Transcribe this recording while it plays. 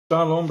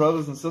Shalom,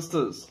 brothers and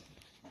sisters.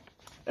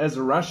 As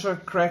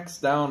Russia cracks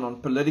down on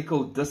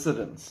political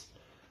dissidents,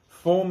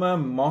 former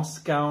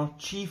Moscow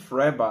chief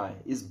rabbi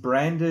is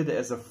branded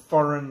as a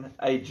foreign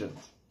agent.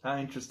 How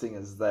interesting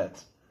is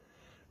that?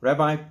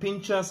 Rabbi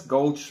Pinchas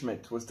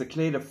Goldschmidt was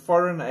declared a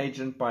foreign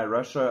agent by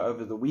Russia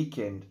over the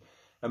weekend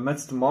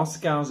amidst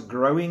Moscow's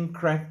growing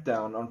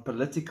crackdown on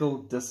political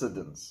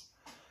dissidents.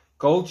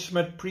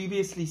 Goldschmidt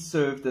previously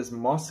served as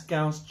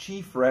Moscow's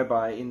chief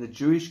rabbi in the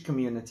Jewish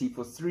community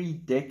for 3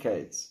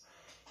 decades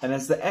and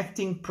as the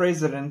acting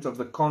president of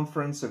the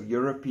Conference of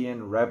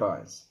European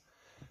Rabbis.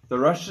 The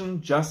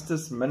Russian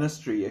Justice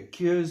Ministry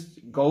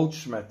accused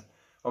Goldschmidt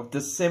of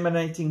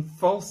disseminating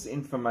false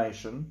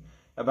information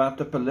about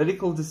the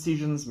political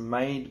decisions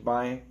made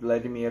by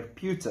Vladimir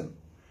Putin,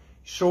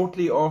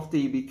 shortly after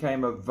he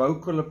became a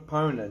vocal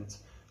opponent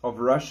of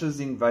Russia's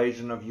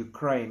invasion of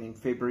Ukraine in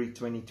February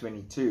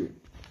 2022.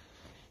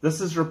 This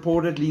is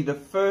reportedly the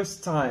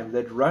first time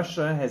that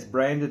Russia has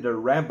branded a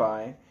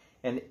rabbi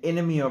an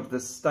enemy of the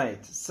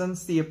state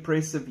since the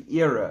oppressive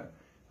era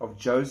of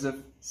Joseph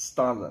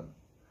Stalin.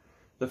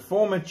 The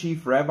former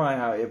chief rabbi,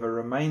 however,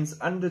 remains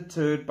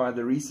undeterred by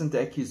the recent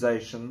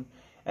accusation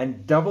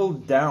and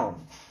doubled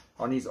down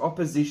on his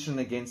opposition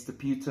against the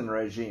Putin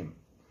regime.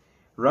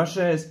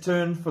 Russia has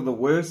turned for the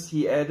worse,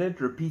 he added,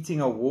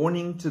 repeating a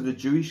warning to the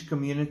Jewish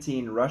community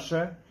in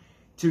Russia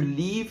to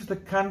leave the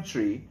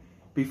country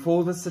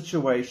before the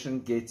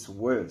situation gets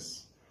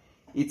worse.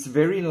 It's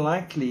very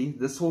likely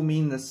this will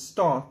mean the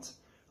start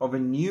of a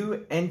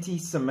new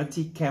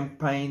anti-Semitic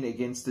campaign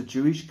against the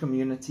Jewish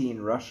community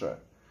in Russia.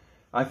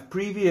 I've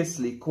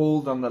previously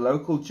called on the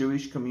local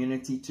Jewish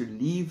community to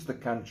leave the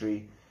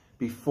country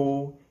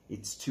before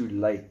it's too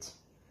late.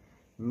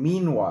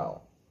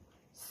 Meanwhile,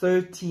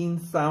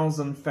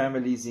 13,000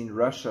 families in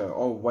Russia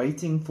are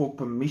waiting for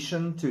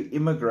permission to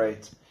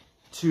immigrate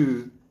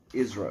to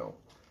Israel.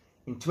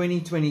 In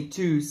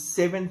 2022,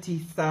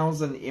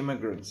 70,000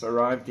 immigrants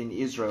arrived in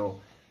Israel,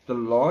 the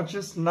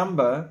largest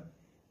number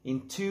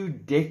in 2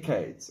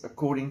 decades,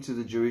 according to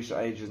the Jewish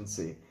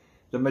Agency.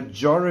 The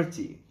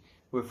majority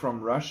were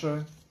from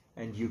Russia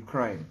and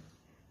Ukraine.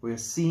 We're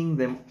seeing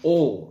them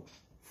all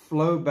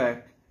flow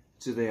back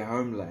to their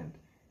homeland.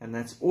 And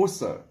that's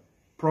also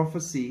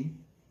prophecy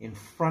in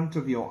front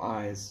of your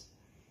eyes,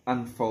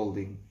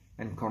 unfolding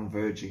and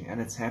converging.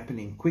 And it's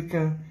happening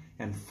quicker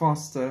and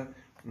faster.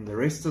 And the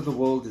rest of the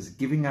world is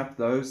giving up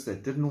those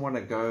that didn't want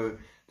to go,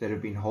 that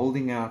have been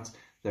holding out.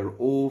 They're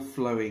all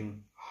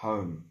flowing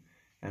home.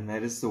 And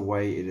that is the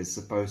way it is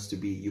supposed to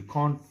be. You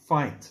can't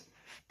fight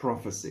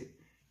prophecy.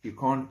 You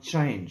can't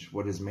change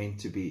what is meant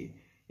to be.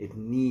 It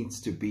needs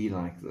to be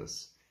like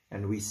this.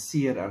 And we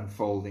see it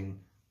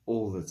unfolding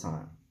all the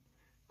time.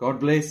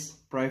 God bless.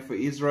 Pray for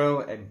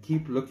Israel and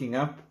keep looking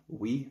up.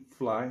 We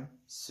fly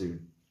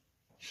soon.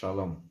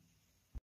 Shalom.